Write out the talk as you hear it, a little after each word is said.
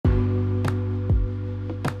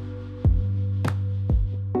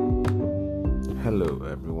Hello,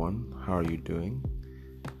 everyone. How are you doing?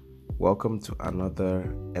 Welcome to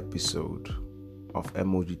another episode of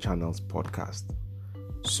MOG Channel's podcast.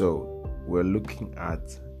 So, we're looking at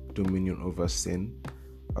dominion over sin.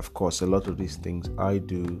 Of course, a lot of these things I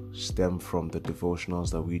do stem from the devotionals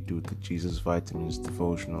that we do, the Jesus Vitamins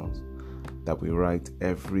devotionals that we write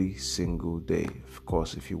every single day. Of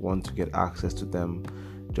course, if you want to get access to them,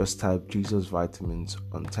 just type Jesus Vitamins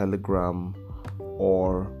on Telegram,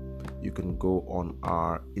 or you can go on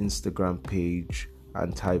our Instagram page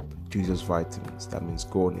and type Jesus Vitamins. That means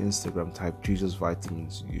go on Instagram, type Jesus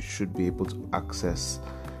Vitamins. You should be able to access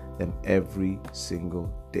them every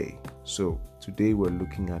single day. So today we're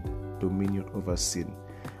looking at dominion over sin,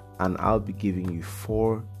 and I'll be giving you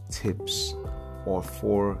 4 tips or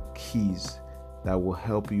 4 keys that will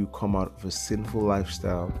help you come out of a sinful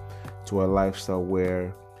lifestyle to a lifestyle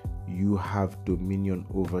where you have dominion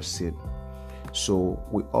over sin. So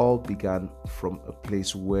we all began from a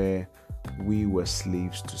place where we were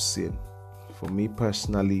slaves to sin. For me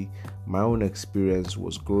personally, my own experience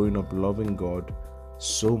was growing up loving God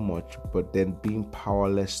so much, but then being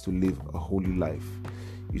powerless to live a holy life.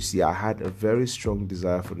 You see, I had a very strong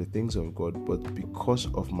desire for the things of God, but because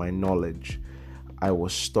of my knowledge, I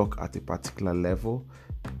was stuck at a particular level.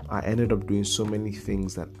 I ended up doing so many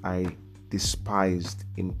things that I despised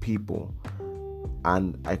in people,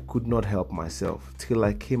 and I could not help myself till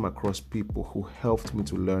I came across people who helped me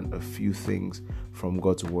to learn a few things from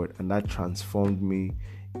God's word, and that transformed me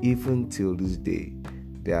even till this day.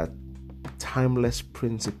 There are timeless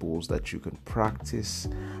principles that you can practice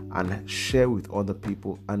and share with other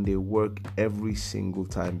people, and they work every single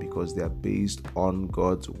time because they are based on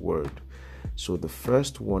God's word. So the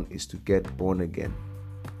first one is to get born again.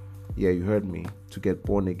 Yeah, you heard me, to get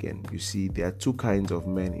born again. You see, there are 2 kinds of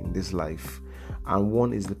men in this life, and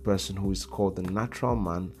one is the person who is called the natural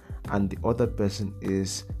man, and the other person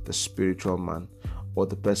is the spiritual man, or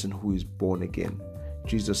the person who is born again.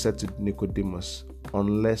 Jesus said to Nicodemus,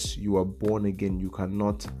 unless you are born again, you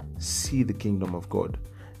cannot see the kingdom of God.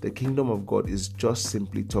 The kingdom of God is just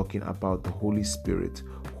simply talking about the Holy Spirit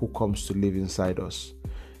who comes to live inside us.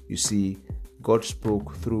 You see, God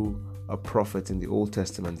spoke through a prophet in the Old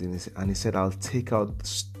Testament, and he said, I'll take out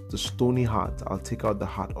the stony heart, I'll take out the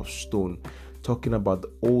heart of stone, talking about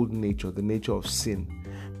the old nature, the nature of sin,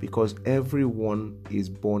 because everyone is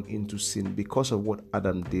born into sin. Because of what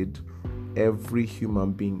Adam did, every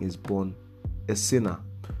human being is born a sinner.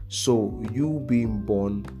 So you being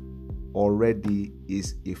born already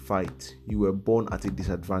is a fight. You were born at a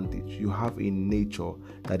disadvantage. You have a nature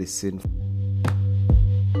that is sinful.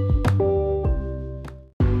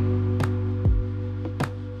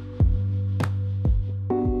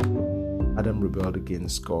 Adam rebelled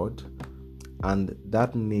against God, and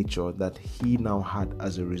that nature that he now had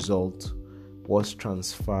as a result was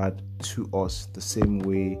transferred to us the same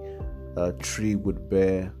way a tree would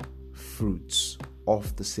bear fruits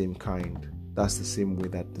of the same kind. That's the same way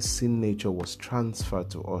that the sin nature was transferred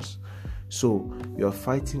to us. So you're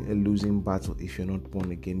fighting a losing battle if you're not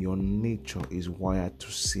born again. Your nature is wired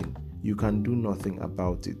to sin. You can do nothing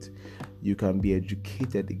about it. You can be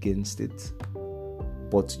educated against it,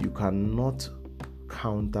 but you cannot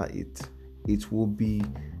counter it. It will be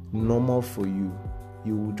normal for you.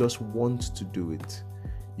 You will just want to do it.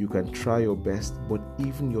 You can try your best, but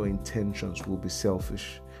even your intentions will be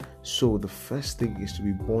selfish. So the first thing is to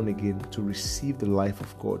be born again, to receive the life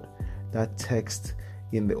of God. That text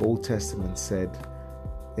in the Old Testament said,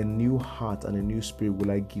 a new heart and a new spirit will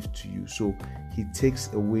I give to you. So he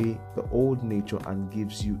takes away the old nature and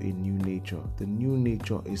gives you a new nature. The new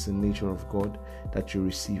nature is the nature of God that you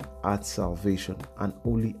receive at salvation, and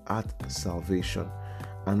only at salvation.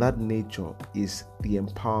 And that nature is the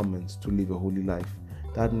empowerment to live a holy life.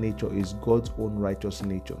 That nature is God's own righteous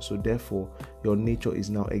nature. So therefore, your nature is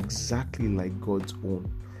now exactly like God's own.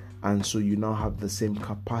 And so you now have the same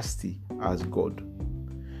capacity as God.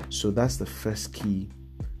 So that's the first key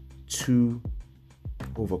to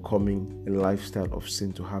overcoming a lifestyle of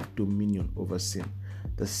sin, to have dominion over sin.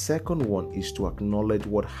 The second one is to acknowledge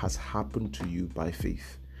what has happened to you by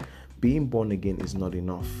faith. Being born again is not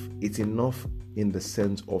enough. It's enough in the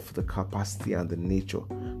sense of the capacity and the nature.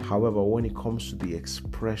 However, when it comes to the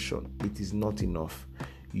expression, it is not enough.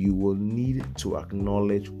 You will need to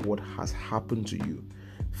acknowledge what has happened to you.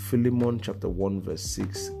 Philemon chapter 1 verse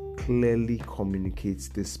 6 clearly communicates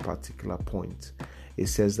this particular point. It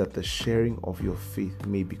says that the sharing of your faith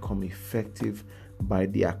may become effective by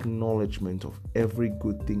the acknowledgement of every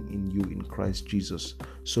good thing in you in Christ Jesus.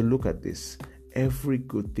 So look at this. Every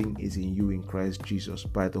good thing is in you in Christ Jesus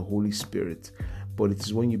by the Holy Spirit. but it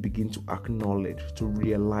is when you begin to acknowledge, to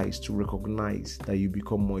realize, to recognize that you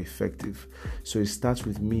become more effective. So it starts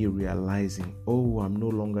with me realizing, oh, I'm no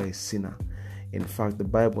longer a sinner. In fact, the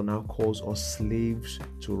Bible now calls us slaves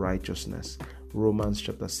to righteousness. Romans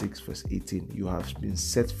chapter 6 verse 18, you have been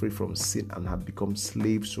set free from sin and have become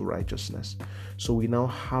slaves to righteousness. So we now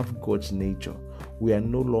have God's nature. We are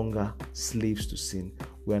no longer slaves to sin.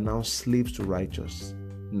 We are now slaves to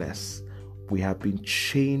righteousness. We have been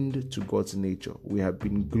chained to God's nature. We have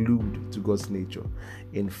been glued to God's nature.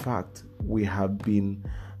 In fact, we have been,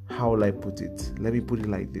 how will I put it? Let me put it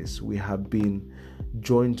like this. We have been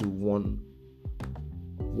joined to one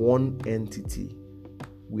entity.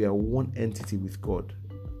 We are one entity with God.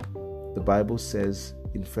 The Bible says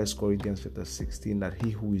in 1 Corinthians chapter 16 that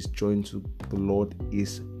he who is joined to the Lord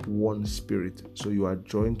is one spirit. So you are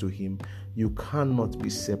joined to him. You cannot be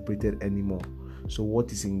separated anymore. So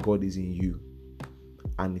what is in God is in you,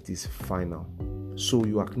 and it is final. So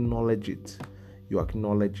you acknowledge it.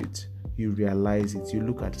 You realize it. You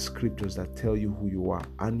look at scriptures that tell you who you are,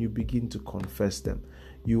 and you begin to confess them.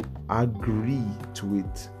 You agree to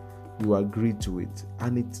it.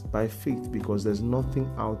 And it's by faith, because there's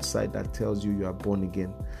nothing outside that tells you are born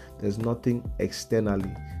again. There's nothing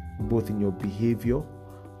externally, both in your behavior,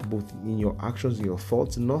 both in your actions, in your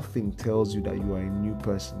thoughts. Nothing tells you that you are a new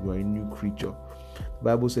person, you are a new creature. The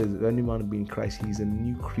Bible says, if any man be in Christ, he is a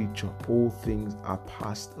new creature. All things are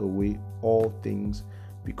passed away, all things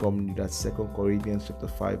become new. That's 2 Corinthians chapter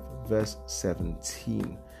 5 verse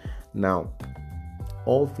 17. Now,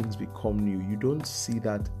 all things become new. You don't see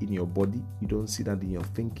that in your body, you don't see that in your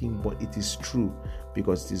thinking, but it is true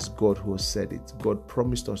because it is God who has said it. God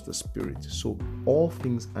promised us the Spirit. So all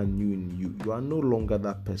things are new in you. You are no longer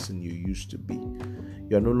that person you used to be.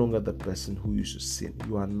 You are no longer the person who used to sin.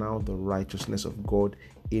 You are now the righteousness of God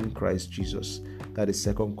in Christ Jesus. That is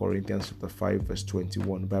 2 Corinthians chapter 5 verse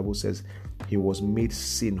 21. The Bible says, he was made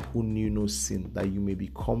sin who knew no sin, that you may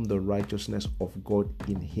become the righteousness of God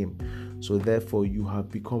in him. So therefore you have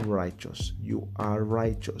become righteous. You are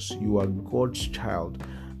righteous. You are God's child.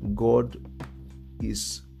 God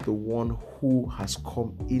is the one who has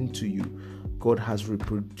come into you. God has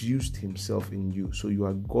reproduced himself in you. So you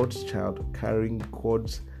are God's child carrying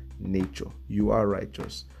God's nature. You are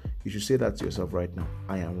righteous. You should say that to yourself right now.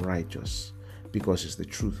 I am righteous. Because it's the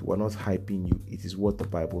truth. We're not hyping you. It is what the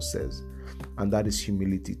Bible says. And that is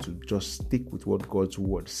humility, to just stick with what God's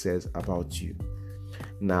word says about you.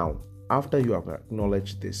 Now, after you have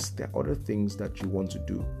acknowledged this, there are other things that you want to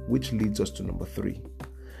do, which leads us to number 3,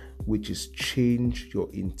 which is change your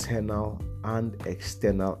internal and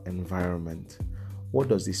external environment. What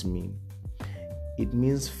does this mean? It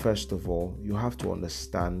means, first of all, you have to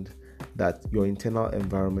understand that your internal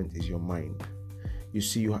environment is your mind. You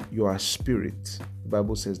see, you are spirit. The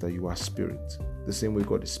Bible says that you are spirit, the same way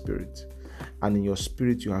God is spirit. And in your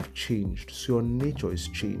spirit, you have changed. So your nature is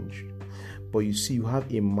changed. But you see, you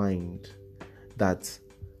have a mind that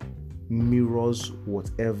mirrors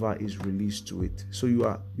whatever is released to it. So you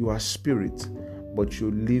are spirit, but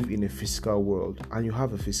you live in a physical world, and you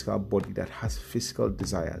have a physical body that has physical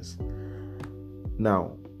desires.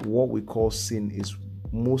 Now, what we call sin is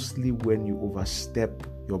mostly when you overstep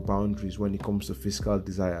your boundaries when it comes to physical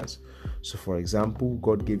desires. So for example,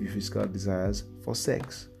 God gave you physical desires for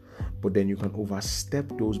sex, but then you can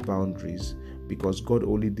overstep those boundaries because God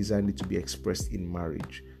only designed it to be expressed in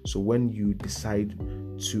marriage. So when you decide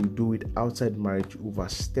to do it outside marriage, you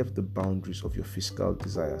overstep the boundaries of your physical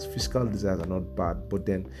desires. Physical desires are not bad, but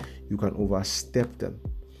then you can overstep them.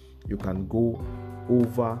 You can go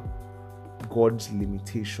over God's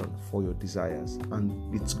limitation for your desires,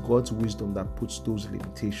 and it's God's wisdom that puts those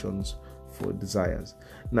limitations for desires.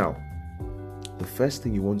 Now, the first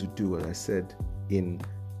thing you want to do, as I said in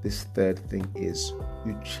this third thing, is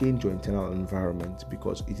you change your internal environment,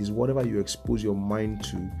 because it is whatever you expose your mind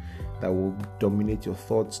to that will dominate your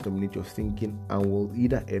thoughts, dominate your thinking, and will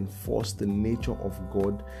either enforce the nature of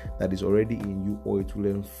God that is already in you, or it will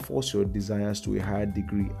enforce your desires to a higher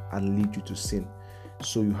degree and lead you to sin.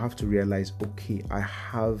 So you have to realize, okay, I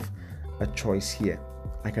have a choice here.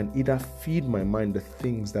 I can either feed my mind the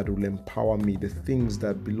things that will empower me, the things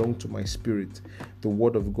that belong to my spirit, the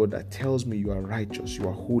word of God that tells me you are righteous, you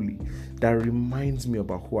are holy, that reminds me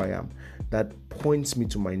about who I am, that points me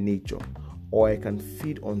to my nature, or I can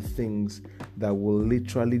feed on things that will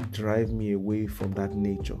literally drive me away from that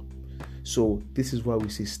nature. So this is why we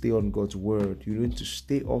say stay on God's word. You need to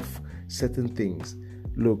stay off certain things.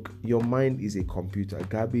 Look, your mind is a computer,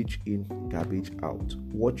 garbage in, garbage out.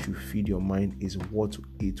 What you feed your mind is what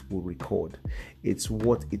it will record. It's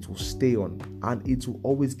what it will stay on, and it will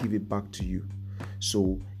always give it back to you.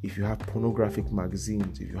 So if you have pornographic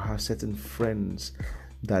magazines, if you have certain friends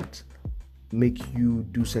that make you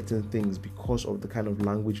do certain things because of the kind of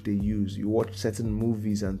language they use, you watch certain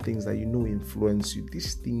movies and things that influence you.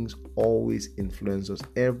 These things always influence us.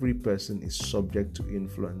 Every person is subject to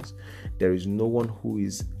influence. There is no one who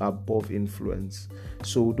is above influence.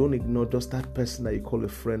 So don't ignore just that person that you call a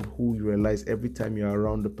friend, who you realize every time you're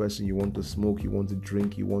around the person, you want to smoke, you want to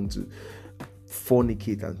drink, you want to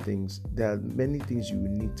fornicate and things. There are many things you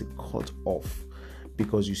need to cut off,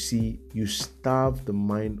 because you starve the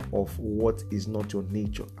mind of what is not your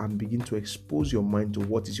nature and begin to expose your mind to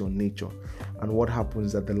what is your nature. And what happens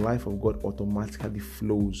is that the life of God automatically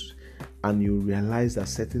flows, and you realize that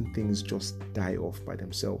certain things just die off by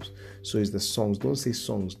themselves. So it's the songs. Don't say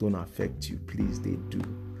songs don't affect you. Please, they do.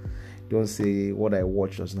 Don't say what I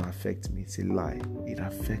watch does not affect me. It's a lie. It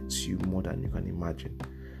affects you more than you can imagine.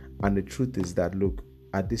 And the truth is that, look,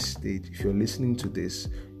 at this stage, if you're listening to this,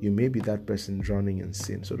 you may be that person drowning in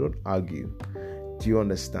sin. So don't argue. Do you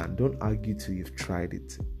understand? Don't argue till you've tried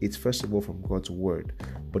it. It's first of all from God's word,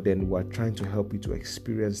 but then we're trying to help you to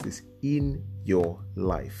experience this in your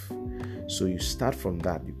life. So you start from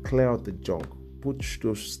that. You clear out the junk, push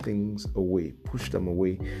those things away, push them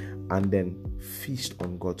away, and then feast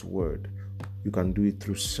on God's word. You can do it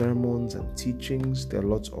through sermons and teachings. There are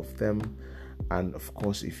lots of them. And of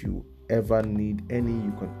course, if you ever need any,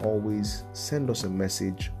 you can always send us a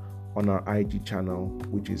message on our IG channel,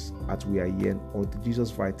 which is at We Are Yen, or the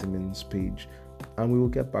Jesus Vitamins page, and we will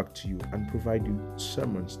get back to you and provide you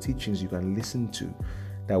sermons, teachings you can listen to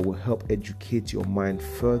that will help educate your mind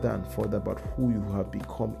further and further about who you have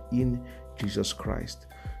become in Jesus Christ.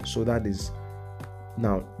 So that is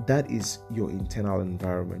your internal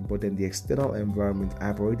environment. But then the external environment,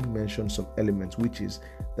 I've already mentioned some elements, which is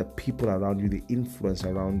the people around you, the influence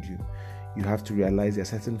around you. You have to realize there are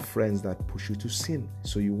certain friends that push you to sin.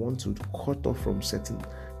 So you want to cut off from certain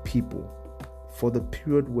people for the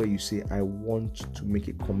period where you say, I want to make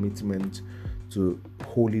a commitment to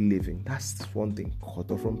holy living. That's one thing. Cut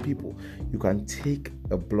off from people. You can take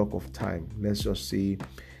a block of time, let's just say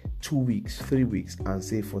 2 weeks, 3 weeks, and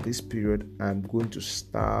say, for this period, I'm going to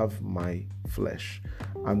starve my flesh.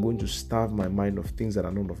 I'm going to starve my mind of things that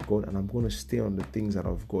are not of God, and I'm going to stay on the things that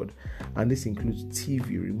are of God. And this includes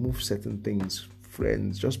TV, remove certain things,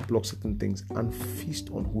 friends, just block certain things, and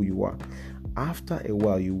feast on who you are. After a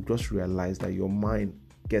while, you just realize that your mind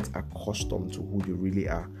gets accustomed to who you really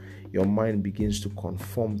are. Your mind begins to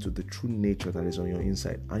conform to the true nature that is on your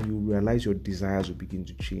inside, and you realize your desires will begin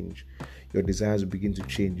to change. Your desires will begin to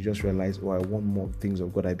change. You just realize, I want more things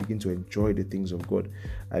of God. I begin to enjoy the things of God.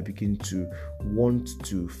 I begin to want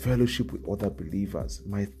to fellowship with other believers.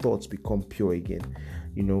 My thoughts become pure again.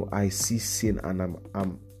 I see sin and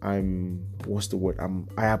I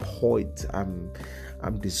abhor it. I'm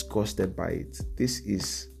disgusted by it. This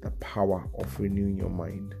is the power of renewing your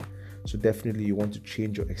mind. So definitely you want to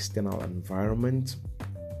change your external environment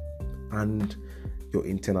and your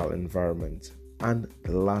internal environment. And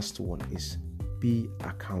the last one is be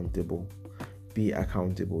accountable. Be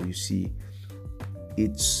accountable. You see,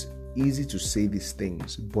 it's easy to say these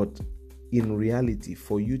things, but in reality,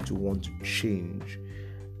 for you to want to change,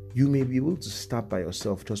 you may be able to start by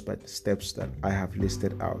yourself just by the steps that I have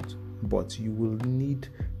listed out. But you will need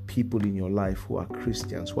people in your life who are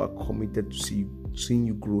Christians, who are committed to seeing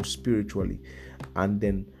you grow spiritually, and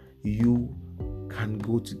then you can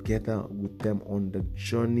go together with them on the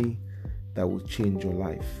journey that will change your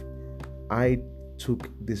life. I took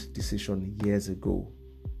this decision years ago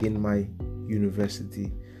in my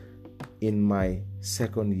university. In my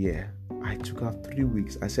second year, I took out 3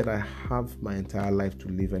 weeks. I said, I have my entire life to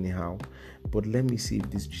live anyhow, but let me see if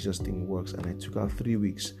this Jesus thing works. And I took out 3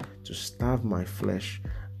 weeks to starve my flesh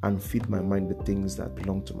and feed my mind the things that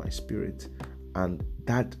belong to my spirit. And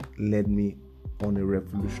that led me on a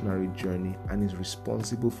revolutionary journey and is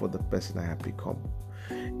responsible for the person I have become.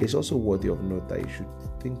 It's also worthy of note that you should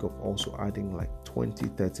think of also adding like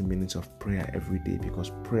 20-30 minutes of prayer every day,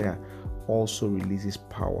 because prayer also releases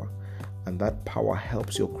power, and that power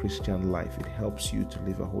helps your Christian life. It helps you to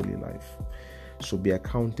live a holy life. So be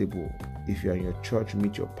accountable. If you're in your church,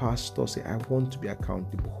 meet your pastor, say, I want to be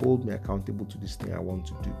accountable. Hold me accountable to this thing I want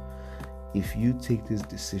to do. If you take this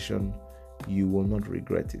decision, you will not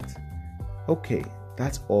regret it. Okay,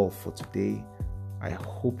 that's all for today. I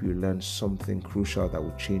hope you learned something crucial that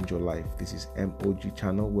will change your life. This is MOG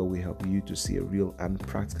channel, where we help you to see a real and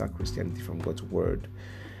practical Christianity from God's word.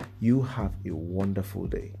 You have a wonderful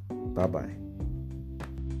day. Bye-bye.